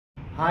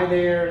Hi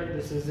there,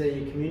 this is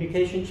a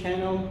communication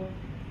channel.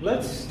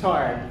 Let's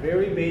start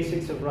very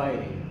basics of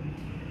writing.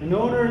 In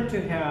order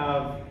to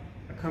have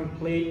a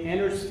complete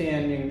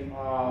understanding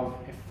of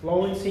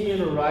fluency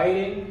in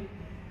writing,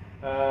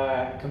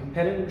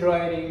 competent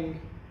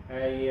writing,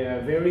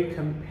 a very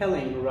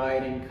compelling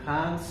writing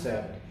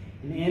concept,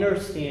 and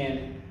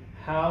understand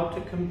how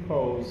to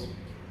compose,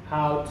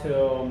 how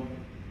to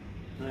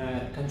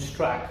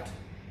construct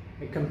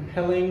a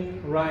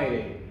compelling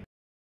writing.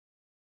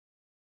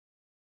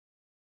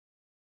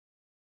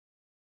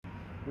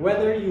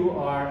 Whether you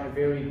are a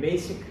very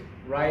basic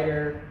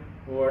writer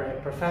or a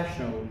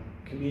professional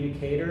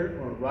communicator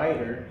or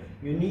writer,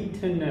 you need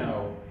to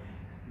know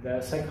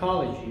the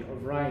psychology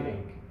of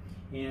writing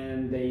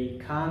and the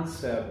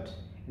concept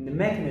and the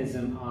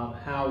mechanism of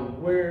how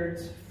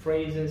words,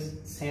 phrases,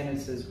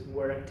 sentences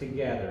work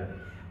together,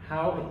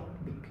 how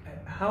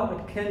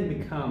it can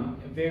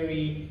become a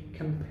very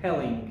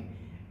compelling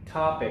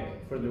topic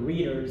for the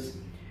readers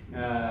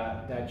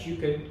that you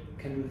could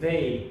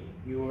convey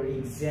your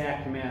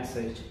exact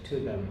message to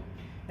them.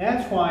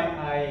 That's why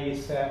I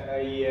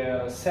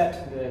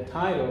set the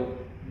title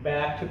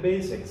Back to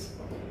Basics.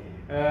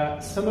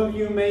 Some of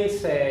you may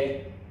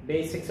say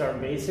basics are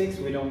basics,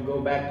 we don't go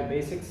back to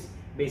basics.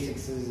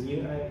 Basics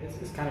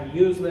is kind of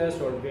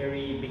useless or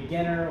very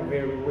beginner or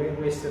very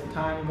waste of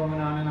time going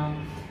on and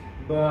on.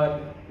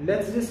 But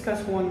let's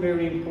discuss one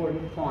very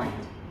important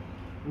point.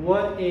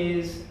 What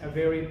is a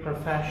very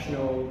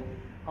professional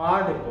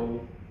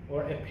article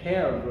or a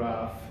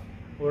paragraph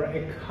or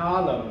a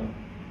column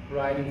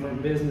writing for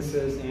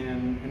businesses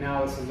and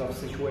analysis of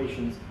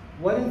situations?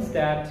 What is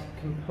that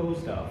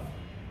composed of?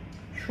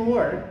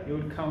 Sure, you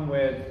would come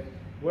with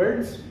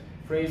words,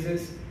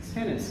 phrases,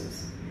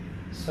 sentences.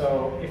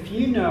 So if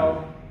you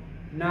know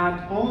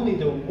not only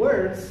the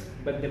words,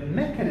 but the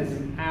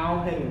mechanism,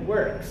 how it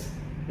works,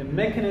 the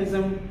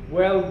mechanism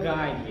will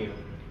guide you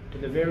to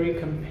the very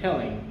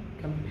compelling,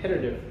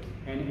 competitive,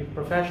 and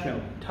professional,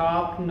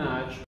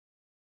 top-notch.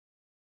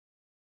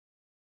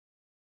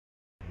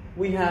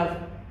 We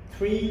have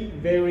three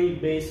very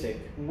basic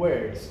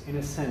words in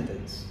a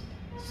sentence: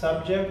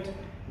 subject,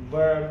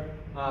 verb,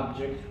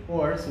 object,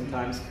 or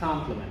sometimes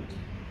complement.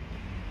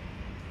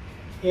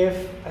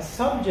 If a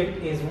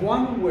subject is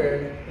one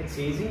word, it's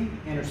easy,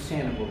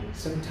 understandable.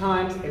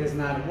 Sometimes it is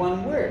not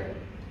one word.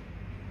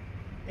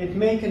 It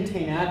may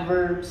contain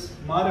adverbs,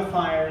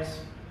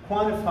 modifiers,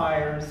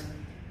 quantifiers,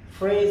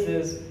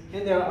 phrases,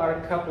 and there are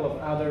a couple of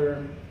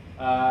other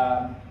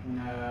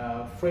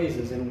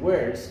phrases and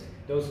words.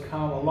 Those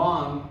come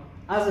along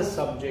as a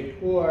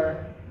subject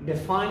or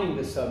defining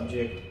the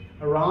subject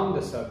around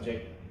the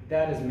subject.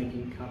 That is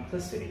making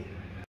complicity.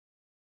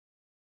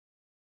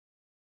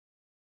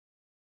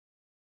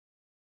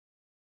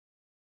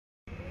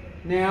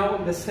 Now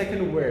the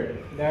second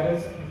word, that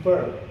is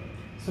verb.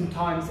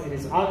 Sometimes it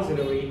is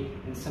auxiliary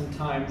and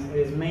sometimes it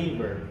is main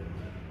verb.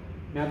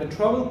 Now the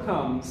trouble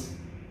comes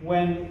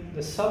when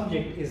the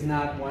subject is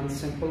not one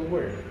simple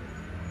word.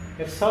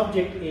 If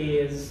subject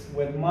is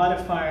with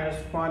modifiers,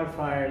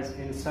 quantifiers,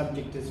 and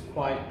subject is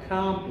quite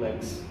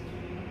complex,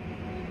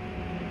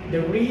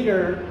 the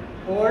reader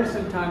or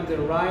sometimes the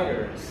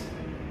writers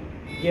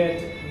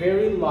get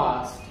very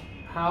lost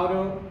how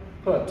to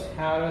put,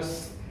 how to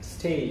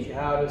stage,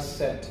 how to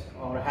set,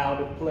 or how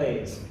to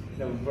place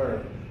the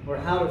verb, or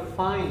how to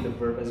find the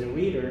verb as a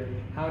reader,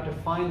 how to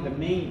find the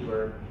main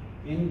verb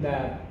in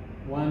that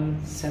one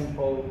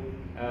simple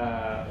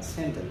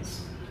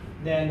sentence.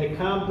 Then the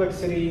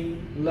complexity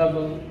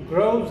level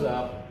grows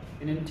up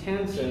and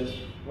intensives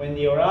when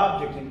your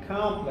object and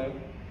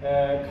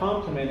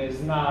complement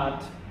is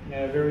not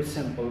very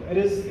simple. It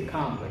is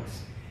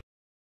complex.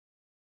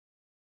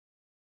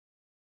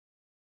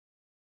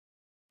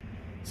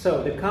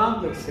 So the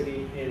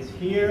complexity is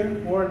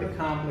here or the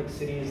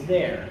complexity is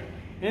there.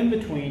 In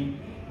between,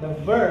 the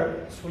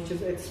verb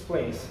switches its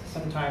place,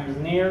 sometimes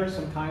near,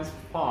 sometimes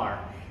far.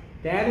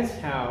 That is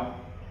how,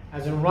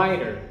 as a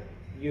writer,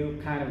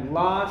 you kind of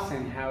lost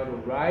in how to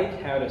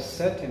write, how to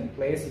set in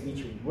place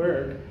each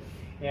word.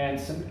 And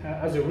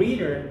as a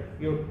reader,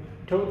 you're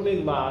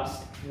totally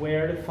lost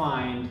where to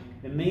find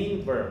the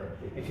main verb.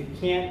 If you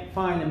can't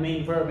find the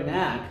main verb and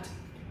act,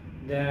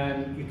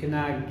 then you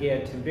cannot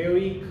get a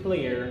very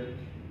clear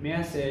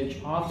message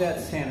of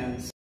that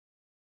sentence.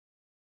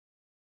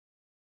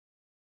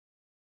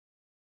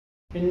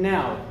 And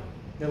now,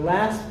 the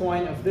last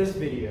point of this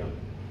video.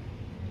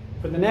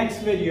 For the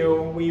next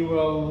video, we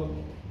will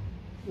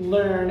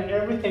learn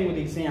everything with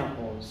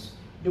examples.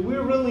 Do we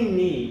really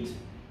need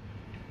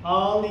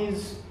all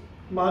these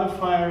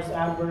modifiers,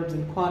 adverbs,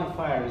 and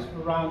quantifiers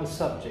around the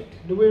subject?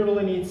 Do we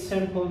really need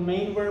simple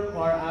main verb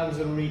or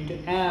auxiliary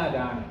to add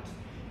on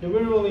it? Do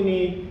we really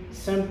need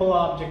simple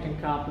object and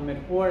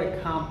complement or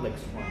a complex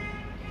one?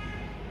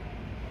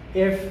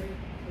 If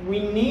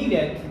we need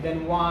it,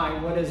 then why?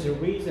 What is the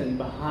reason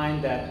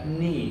behind that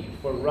need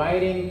for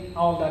writing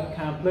all that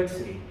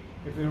complexity?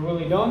 If we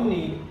really don't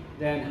need,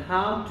 then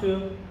how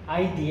to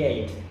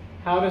ideate,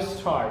 how to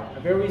start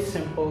a very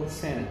simple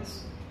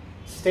sentence.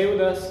 Stay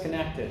with us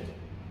connected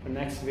for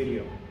next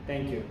video.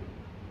 Thank you.